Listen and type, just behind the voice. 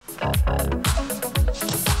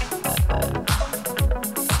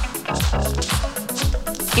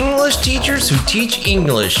English Teachers Who Teach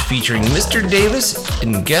English, featuring Mr. Davis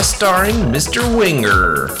and guest starring Mr.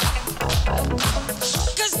 Winger.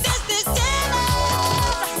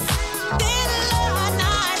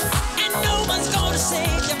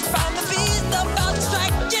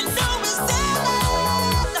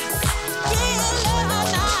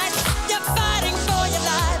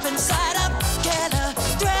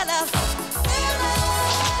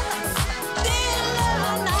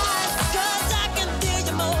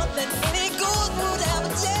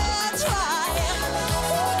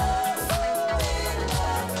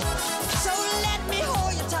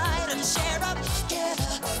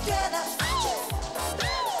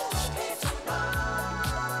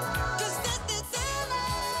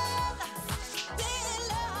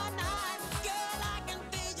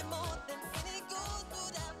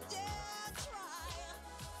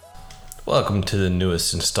 Welcome to the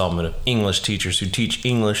newest installment of English Teachers Who Teach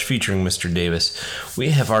English, featuring Mr. Davis.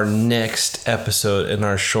 We have our next episode in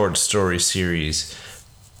our short story series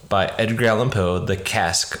by Edgar Allan Poe, The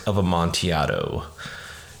Cask of Amontillado.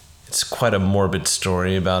 It's quite a morbid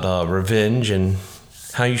story about revenge and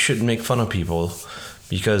how you shouldn't make fun of people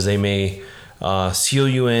because they may seal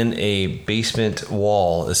you in a basement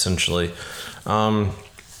wall, essentially.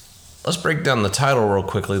 Let's break down the title real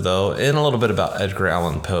quickly, though, and a little bit about Edgar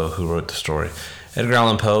Allan Poe, who wrote the story. Edgar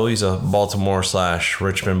Allan Poe, he's a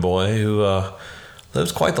Baltimore/Richmond boy who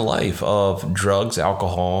lives quite the life of drugs,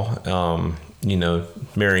 alcohol,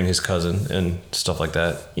 marrying his cousin and stuff like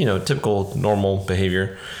that. Typical normal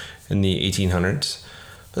behavior in the 1800s.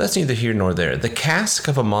 But that's neither here nor there. The Cask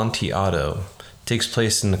of Amontillado takes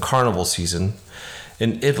place in the carnival season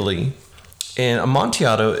in Italy. And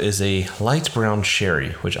Amontillado is a light brown sherry,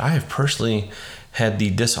 which I have personally had the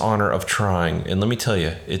dishonor of trying. And let me tell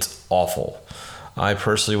you, it's awful. I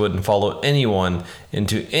personally wouldn't follow anyone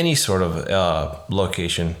into any sort of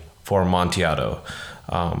location for Amontillado.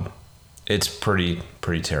 It's pretty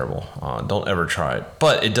terrible. Don't ever try it.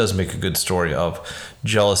 But it does make a good story of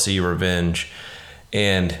jealousy, revenge,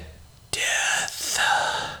 and death.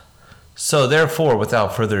 So therefore,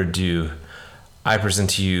 without further ado, I present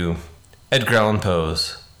to you Edgar Allan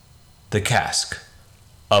Poe's The Cask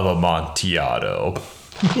of Amontillado.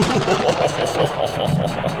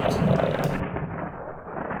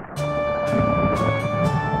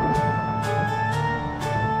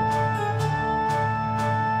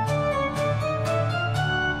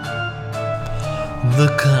 The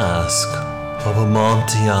Cask of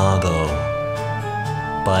Amontillado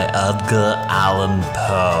by Edgar Allan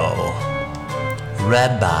Poe.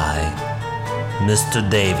 Read by Mr.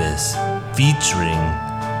 Davis, featuring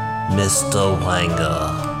Mr.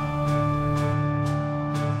 Winger.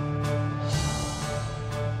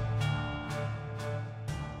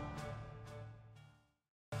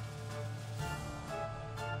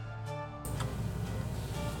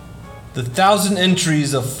 The 1,000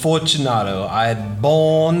 entries of Fortunato I had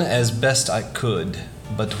borne as best I could,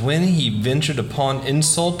 but when he ventured upon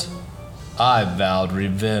insult, I vowed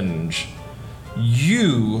revenge.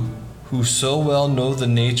 You, who so well know the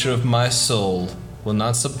nature of my soul, will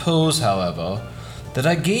not suppose, however, that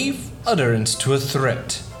I gave utterance to a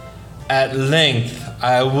threat. At length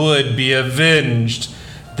I would be avenged.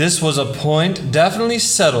 This was a point definitely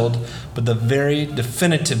settled, but the very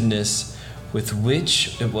definitiveness with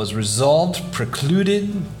which it was resolved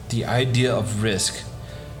precluded the idea of risk.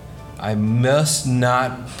 I must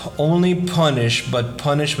not only punish, but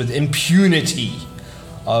punish with impunity.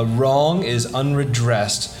 A wrong is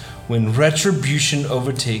unredressed when retribution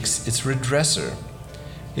overtakes its redresser.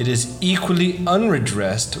 It is equally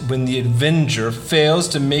unredressed when the avenger fails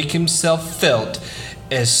to make himself felt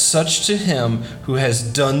as such to him who has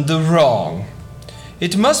done the wrong.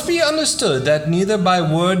 It must be understood that neither by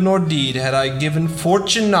word nor deed had I given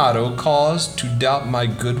Fortunato cause to doubt my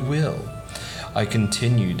goodwill. I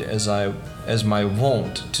continued, as my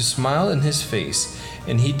wont, to smile in his face,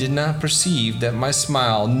 and he did not perceive that my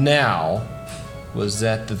smile now was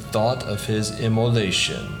at the thought of his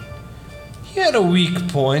immolation. He had a weak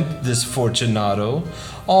point, this Fortunato,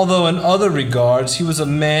 although in other regards he was a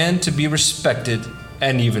man to be respected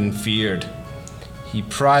and even feared. He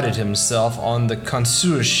prided himself on the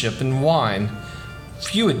connoisseurship in wine.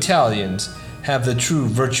 Few Italians have the true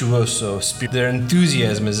virtuoso spirit. Their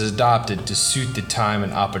enthusiasm is adopted to suit the time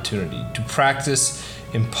and opportunity, to practice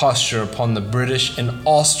imposture upon the British and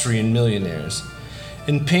Austrian millionaires.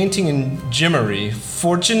 In painting and gimmery,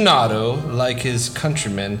 Fortunato, like his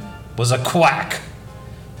countrymen, was a quack.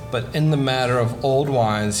 But in the matter of old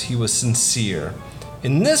wines, he was sincere.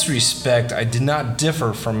 In this respect, I did not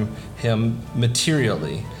differ from him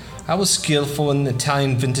materially. I was skillful in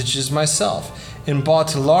Italian vintages myself, and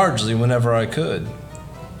bought largely whenever I could.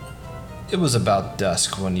 It was about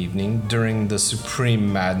dusk one evening, during the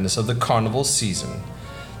supreme madness of the carnival season,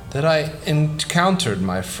 that I encountered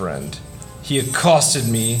my friend. He accosted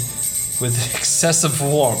me with excessive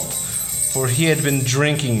warmth, for he had been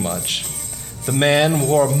drinking much. The man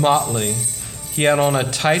wore motley. He had on a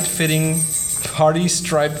tight-fitting,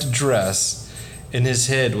 party-striped dress, and his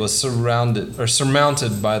head was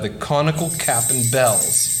surmounted by the conical cap and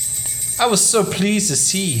bells. I was so pleased to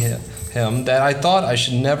see him that I thought I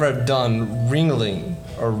should never have done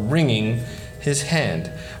wringing his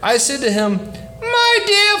hand. I said to him, "My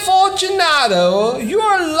dear Fortunato, you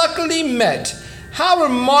are luckily met. How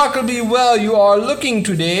remarkably well you are looking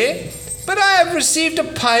today. But I have received a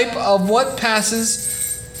pipe of what passes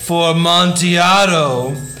for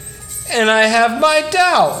Amontillado, and I have my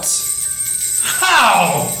doubts."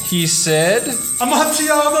 "How?" he said.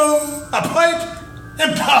 "Amontillado? A pipe?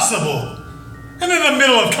 Impossible! And in the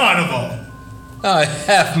middle of carnival." "I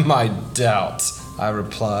have my doubts," I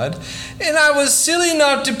replied, "and I was silly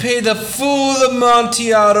enough to pay the full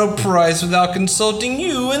Amontillado price without consulting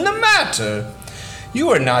you in the matter.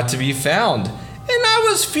 You are not to be found, and I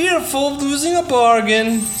was fearful of losing a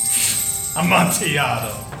bargain."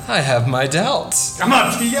 "Amontillado? "I have my doubts,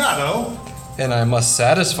 Amontillado? and I must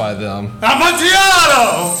satisfy them."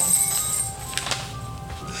 Amontillado!"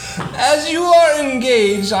 "As you are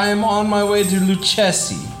engaged, I am on my way to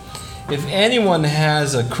Lucchesi. If anyone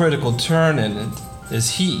has a critical turn in it,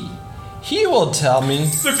 is he. He will tell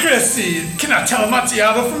me, Lucrezi cannot tell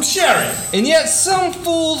Amontillado from sherry." and yet some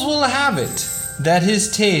fools will have it, that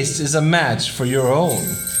his taste is a match for your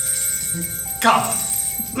own." "Come,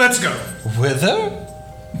 let's go. Whither?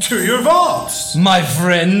 To your vaults." My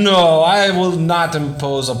friend, no, I will not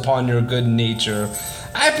impose upon your good nature.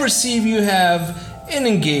 I perceive you have an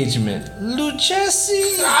engagement.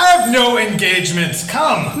 Lucchesi? "I have no engagement.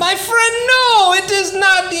 Come." My friend, no, it is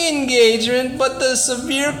not the engagement, but the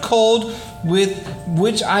severe cold with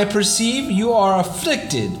which I perceive you are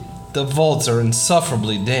afflicted. The vaults are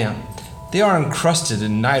insufferably damp. They are encrusted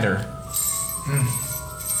in niter.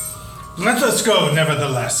 "Let us go,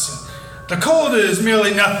 nevertheless. The cold is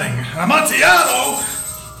merely nothing. Amontillado,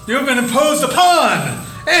 you have been imposed upon.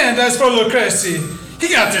 And as for Lucrezi, he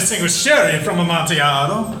cannot distinguish sherry from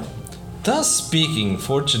Amontillado." Thus speaking,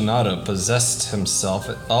 Fortunato possessed himself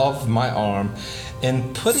of my arm,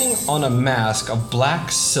 and putting on a mask of black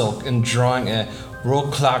silk and drawing a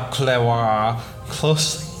roquelaire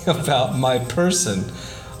closely about my person,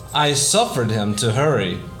 I suffered him to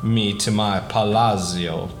hurry me to my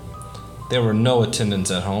palazzo. There were no attendants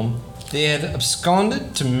at home. They had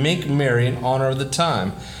absconded to make merry in honor of the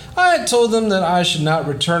time. I had told them that I should not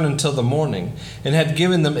return until the morning, and had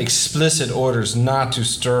given them explicit orders not to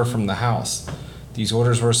stir from the house. These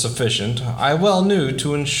orders were sufficient, I well knew,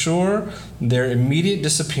 to ensure their immediate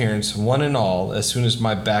disappearance, one and all, as soon as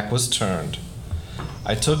my back was turned.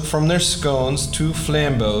 I took from their scones 2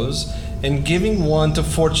 flambeaux, and giving one to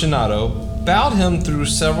Fortunato, bowed him through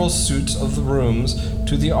several suites of the rooms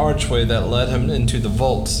to the archway that led him into the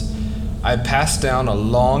vaults. I passed down a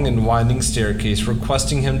long and winding staircase,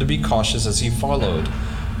 requesting him to be cautious as he followed.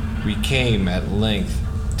 We came at length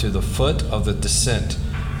to the foot of the descent,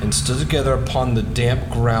 and stood together upon the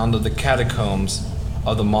damp ground of the catacombs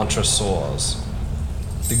of the Montresors.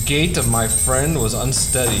 The gait of my friend was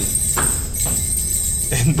unsteady,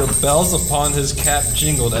 and the bells upon his cap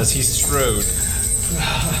jingled as he strode.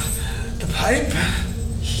 "The pipe?"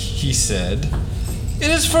 he said.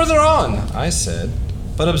 "It is further on," I said.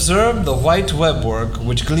 "But observe the white webwork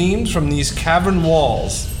which gleams from these cavern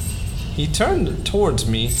walls." He turned towards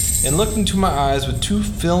me and looked into my eyes with 2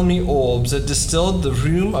 filmy orbs that distilled the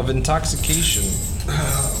rheum of intoxication.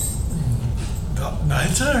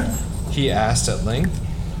 "Niter?" he asked at length.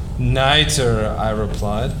 "Niter," I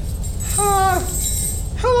replied. How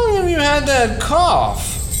long have you had that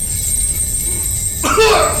cough?"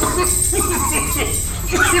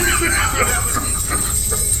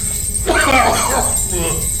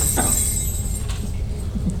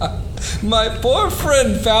 My poor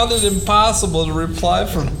friend found it impossible to reply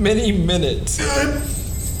for many minutes.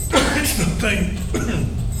 "It's nothing,"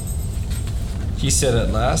 he said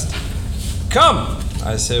at last. "Come,"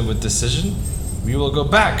 I said with decision. "We will go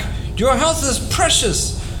back. Your health is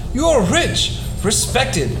precious. You are rich,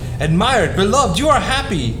 respected, admired, beloved. You are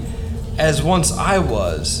happy, as once I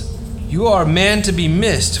was. You are a man to be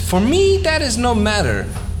missed. For me, that is no matter.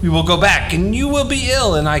 We will go back, and you will be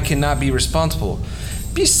ill, and I cannot be responsible.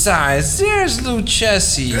 Besides, there's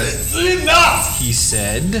Lucchesi," "Enough!" he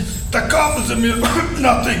said. "The cough is a mere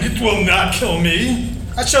nothing. It will not kill me."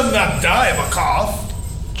 I shall not die of a cough.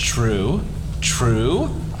 True,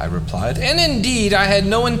 I replied, and indeed I had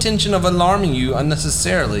no intention of alarming you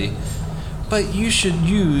unnecessarily. But you should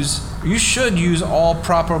use all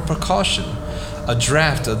proper precaution. A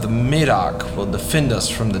draught of the Medoc will defend us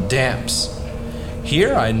from the damps.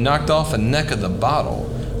 Here I knocked off a neck of the bottle,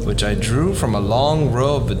 which I drew from a long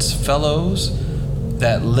row of its fellows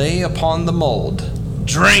that lay upon the mold.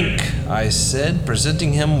 Drink, I said,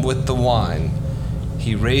 presenting him with the wine.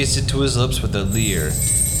 He raised it to his lips with a leer.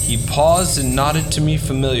 He paused and nodded to me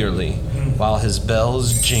familiarly, while his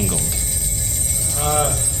bells jingled.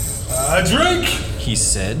 I drink, he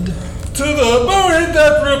said, to the buried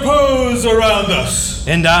that repose around us.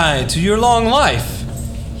 And I to your long life.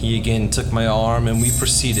 He again took my arm and we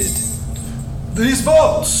proceeded. These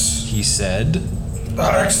vaults, he said,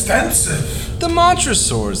 are extensive. The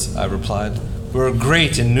Montresors, I replied, were a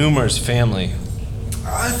great and numerous family.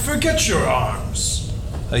 I forget your arms.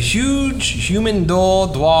 A huge human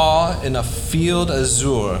doigt in a field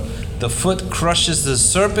azure. The foot crushes the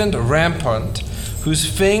serpent rampant, whose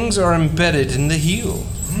fangs are embedded in the heel.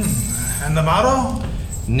 And the motto?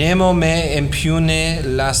 Nemo me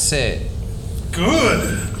impune lasse.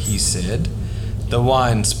 Good, he said. The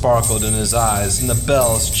wine sparkled in his eyes and the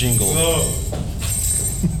bells jingled. Oh.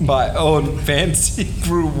 My own fancy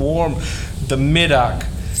grew warm. The Medoc.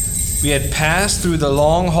 We had passed through the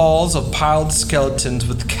long halls of piled skeletons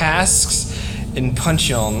with casks and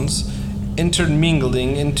puncheons,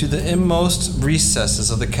 intermingling into the inmost recesses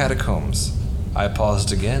of the catacombs. I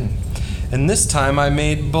paused again, and this time I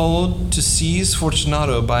made bold to seize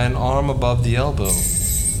Fortunato by an arm above the elbow.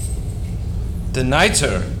 The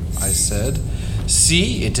nitre, I said.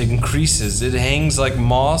 See, it increases. It hangs like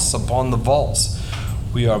moss upon the vaults.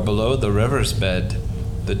 We are below the river's bed.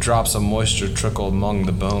 The drops of moisture trickle among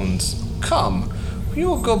the bones. Come, we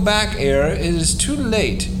will go back ere it is too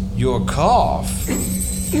late. Your cough.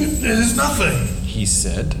 It is nothing, he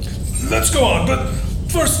said. Let's go on, but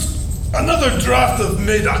first, another draught of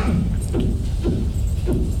Medoc.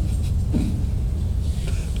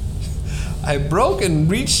 I broke and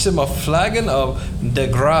reached him a flagon of De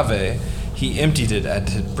Grave. He emptied it at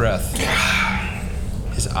his breath.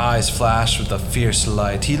 His eyes flashed with a fierce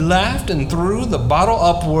light. He laughed and threw the bottle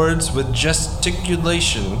upwards with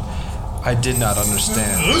gesticulation I did not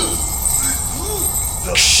understand.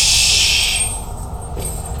 Shh!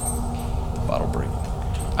 The bottle broke.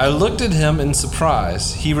 I looked at him in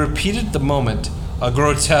surprise. He repeated the moment, a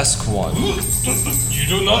grotesque one. You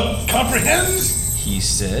do not comprehend? He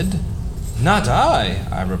said. Not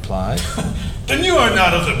I replied. Then you are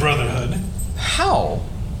not of the Brotherhood. How?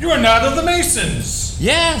 You are not of the Masons.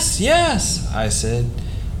 Yes, I said.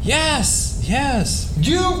 Yes.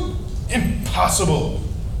 You? Impossible.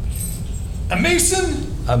 A Mason?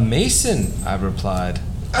 A Mason, I replied.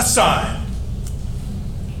 A sign.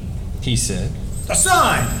 He said. A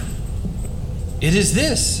sign. It is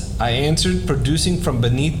this, I answered, producing from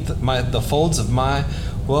beneath the folds of my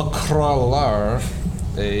Welcrawlar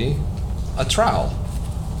a trowel.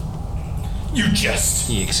 You jest,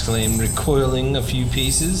 he exclaimed, recoiling a few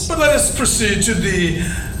paces. But let us proceed to the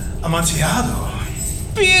Amontillado.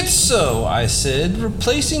 Be it so, I said,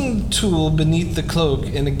 replacing the tool beneath the cloak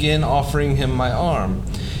and again offering him my arm.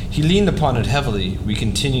 He leaned upon it heavily. We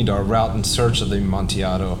continued our route in search of the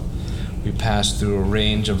Amontillado. We passed through a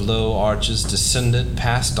range of low arches, descended,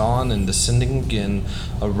 passed on, and descending again,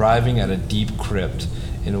 arriving at a deep crypt,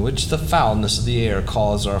 in which the foulness of the air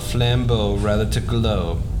caused our flambeaux rather to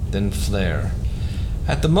glow than flare.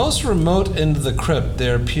 At the most remote end of the crypt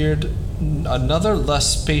there appeared another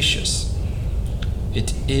less spacious.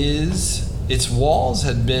 Its walls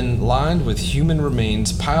had been lined with human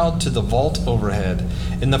remains piled to the vault overhead,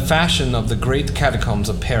 in the fashion of the great catacombs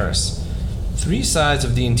of Paris. 3 sides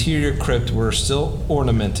of the interior crypt were still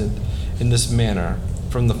ornamented in this manner.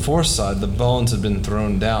 From the fourth side the bones had been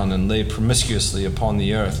thrown down and lay promiscuously upon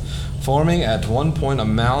the earth, forming at one point a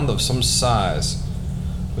mound of some size.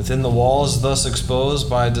 Within the walls thus exposed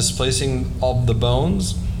by displacing of the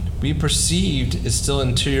bones, we perceived its still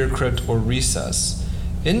interior crypt or recess,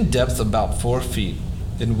 in depth about 4 feet,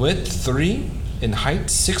 in width 3, in height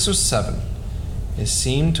 6 or 7. It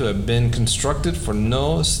seemed to have been constructed for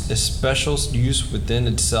no especial use within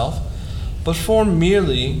itself, but formed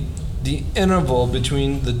merely the interval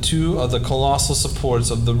between the 2 of the colossal supports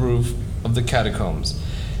of the roof of the catacombs,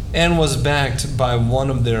 and was backed by one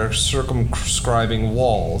of their circumscribing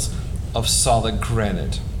walls of solid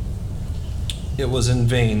granite. It was in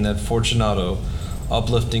vain that Fortunato,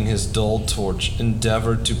 uplifting his dull torch,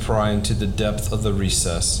 endeavored to pry into the depth of the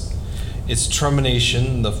recess. Its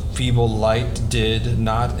termination the feeble light did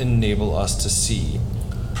not enable us to see.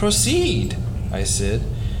 Proceed, I said.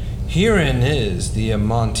 Herein is the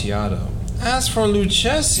Amontillado. As for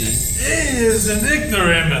Lucchesi... He is an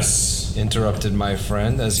ignoramus, interrupted my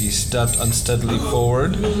friend as he stepped unsteadily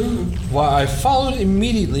forward, while I followed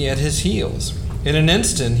immediately at his heels. In an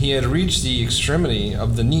instant he had reached the extremity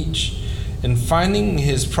of the niche, and finding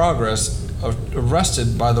his progress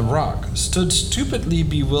arrested by the rock, stood stupidly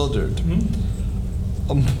bewildered.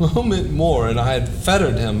 A moment more and I had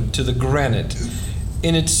fettered him to the granite.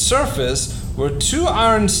 In its surface were 2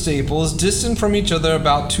 iron staples distant from each other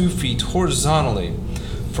about 2 feet horizontally.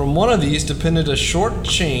 From one of these depended a short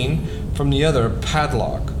chain, from the other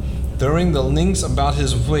padlock. Throwing the links about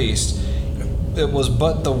his waist, it was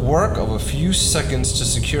but the work of a few seconds to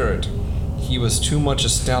secure it. He was too much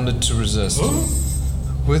astounded to resist.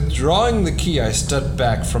 Withdrawing the key, I stepped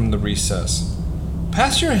back from the recess.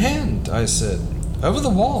 Pass your hand, I said, over the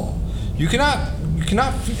wall. You cannot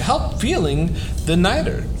help feeling the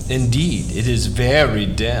niter. Indeed, it is very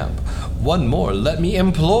damp. One more, let me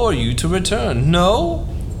implore you to return. No?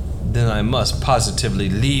 Then I must positively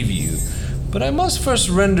leave you. But I must first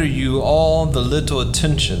render you all the little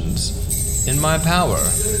attentions in my power.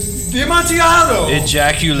 The Amontillado!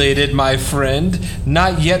 Ejaculated my friend,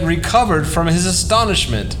 not yet recovered from his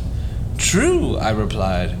astonishment. True, I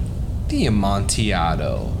replied. The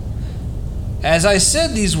Amontillado. As I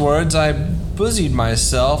said these words, I busied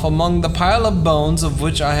myself among the pile of bones of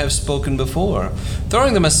which I have spoken before.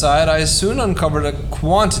 Throwing them aside, I soon uncovered a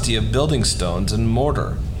quantity of building stones and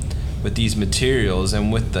mortar. With these materials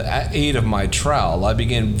and with the aid of my trowel, I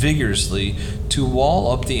began vigorously to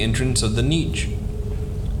wall up the entrance of the niche.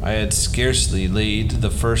 I had scarcely laid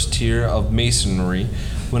the first tier of masonry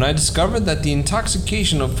when I discovered that the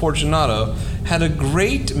intoxication of Fortunato had a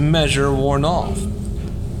great measure worn off.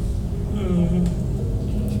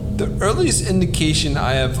 The earliest indication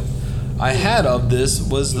I had of this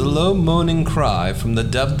was the low moaning cry from the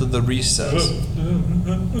depth of the recess.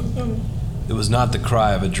 It was not the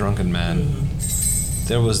cry of a drunken man.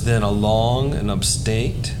 There was then a long and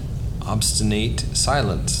obstinate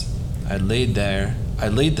silence. I laid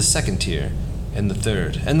the second tier, and the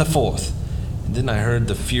third, and the fourth, and then I heard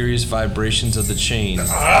the furious vibrations of the chain.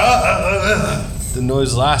 The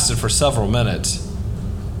noise lasted for several minutes.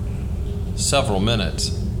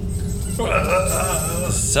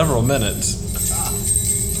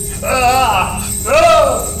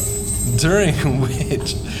 During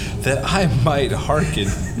which that I might hearken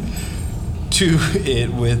to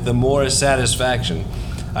it with the more satisfaction,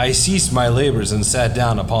 I ceased my labors and sat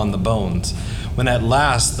down upon the bones. When at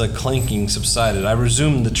last the clanking subsided, I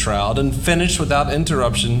resumed the trowel and finished without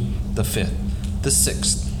interruption the 5th, the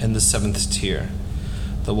 6th, and the 7th tier.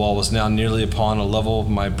 The wall was now nearly upon a level of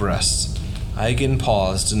my breast. I again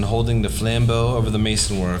paused, and holding the flambeau over the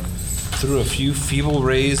masonwork, threw a few feeble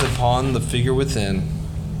rays upon the figure within.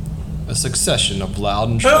 A succession of loud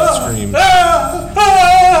and shrill screams,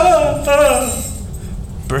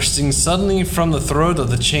 bursting suddenly from the throat of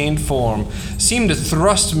the chained form, seemed to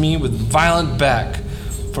thrust me with violent back.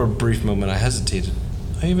 For a brief moment I hesitated.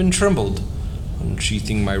 I even trembled.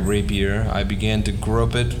 Unsheathing my rapier, I began to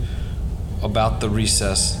grope it about the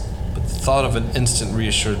recess, but the thought of an instant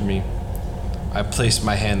reassured me. I placed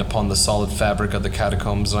my hand upon the solid fabric of the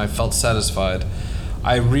catacombs, and I felt satisfied.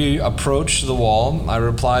 I reapproached the wall. I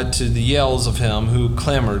replied to the yells of him who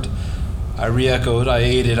clamored. I re-echoed, I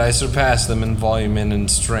aided, I surpassed them in volume and in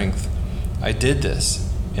strength. I did this,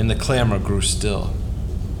 and the clamor grew still.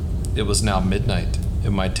 It was now midnight,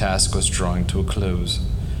 and my task was drawing to a close.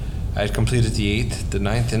 I had completed the 8th, the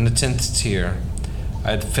 9th, and the 10th tier.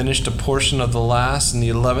 I had finished a portion of the last and the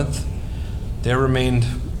 11th. There remained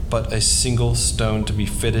but a single stone to be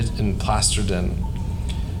fitted and plastered in.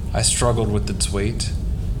 I struggled with its weight.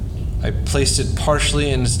 I placed it partially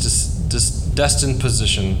in its destined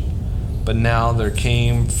position, but now there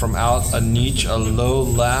came from out a niche a low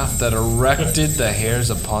laugh that erected the hairs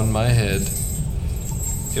upon my head.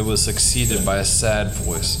 It was succeeded by a sad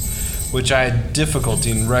voice, which I had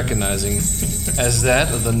difficulty in recognizing as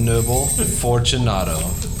that of the noble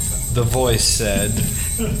Fortunato. The voice said,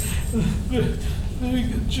 Very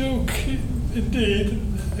good joke, indeed.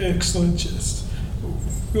 Excellent jest.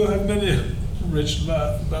 We'll have many a rich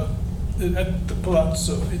laugh about it at the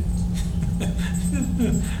palazzo.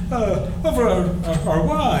 Over our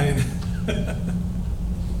wine.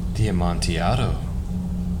 The Amontillado,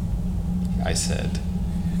 I said.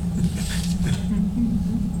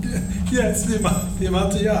 Yes, the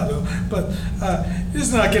Amontillado. But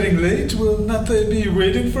it's not getting late. Will not they be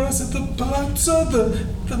waiting for us at the palazzo?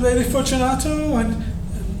 The Lady Fortunato and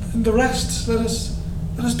the rest. Let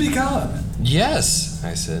us be gone. Yes,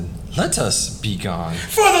 I said. Let us be gone.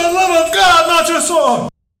 For the love of God, Montresor!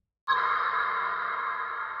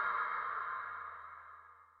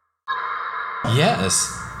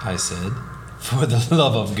 Yes, I said, for the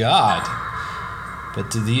love of God. But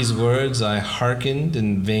to these words I hearkened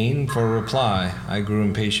in vain for a reply. I grew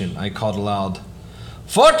impatient. I called aloud,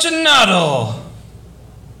 Fortunato!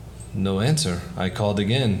 No answer. I called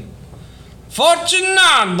again,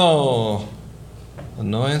 Fortunato!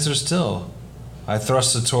 No answer still. I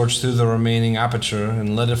thrust the torch through the remaining aperture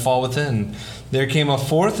and let it fall within. There came a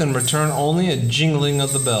fourth and returned only a jingling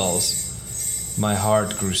of the bells. My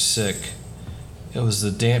heart grew sick. It was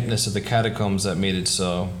the dampness of the catacombs that made it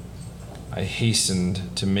so. I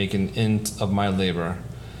hastened to make an end of my labor.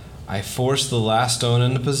 I forced the last stone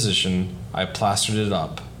into position. I plastered it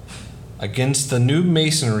up. Against the new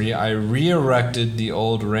masonry, I re-erected the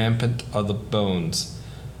old rampart of the bones.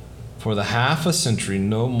 For the half a century,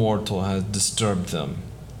 no mortal has disturbed them.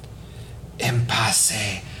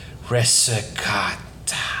 Impasse resuscita.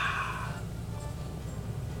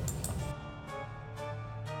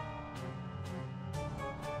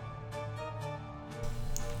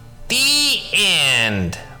 The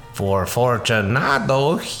end for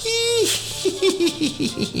Fortunato.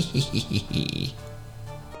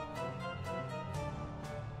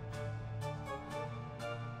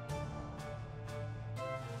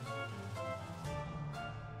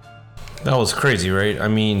 That was crazy, right? I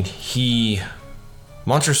mean,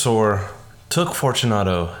 Montresor took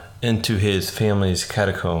Fortunato into his family's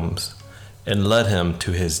catacombs and led him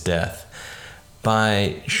to his death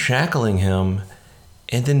by shackling him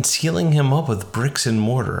and then sealing him up with bricks and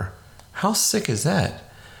mortar. How sick is that?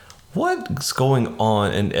 What's going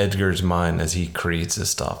on in Edgar's mind as he creates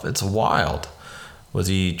this stuff? It's wild. Was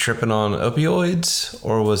he tripping on opioids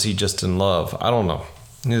or was he just in love? I don't know.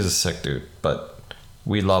 He's a sick dude, but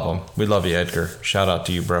we love him. We love you, Edgar. Shout out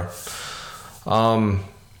to you, bro.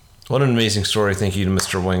 What an amazing story. Thank you to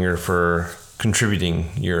Mr. Wenger for contributing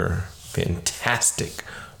your fantastic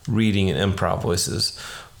reading and improv voices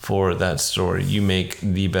for that story. You make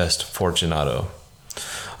the best Fortunato.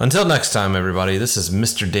 Until next time, everybody, this is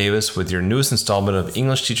Mr. Davis with your newest installment of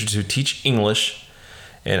English Teachers Who Teach English,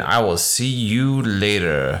 and I will see you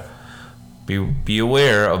later. Be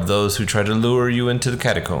aware of those who try to lure you into the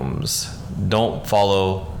catacombs. Don't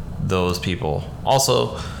follow those people.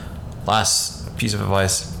 Also, last piece of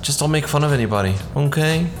advice, just don't make fun of anybody,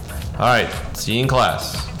 okay? All right, see you in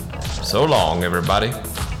class. So long, everybody.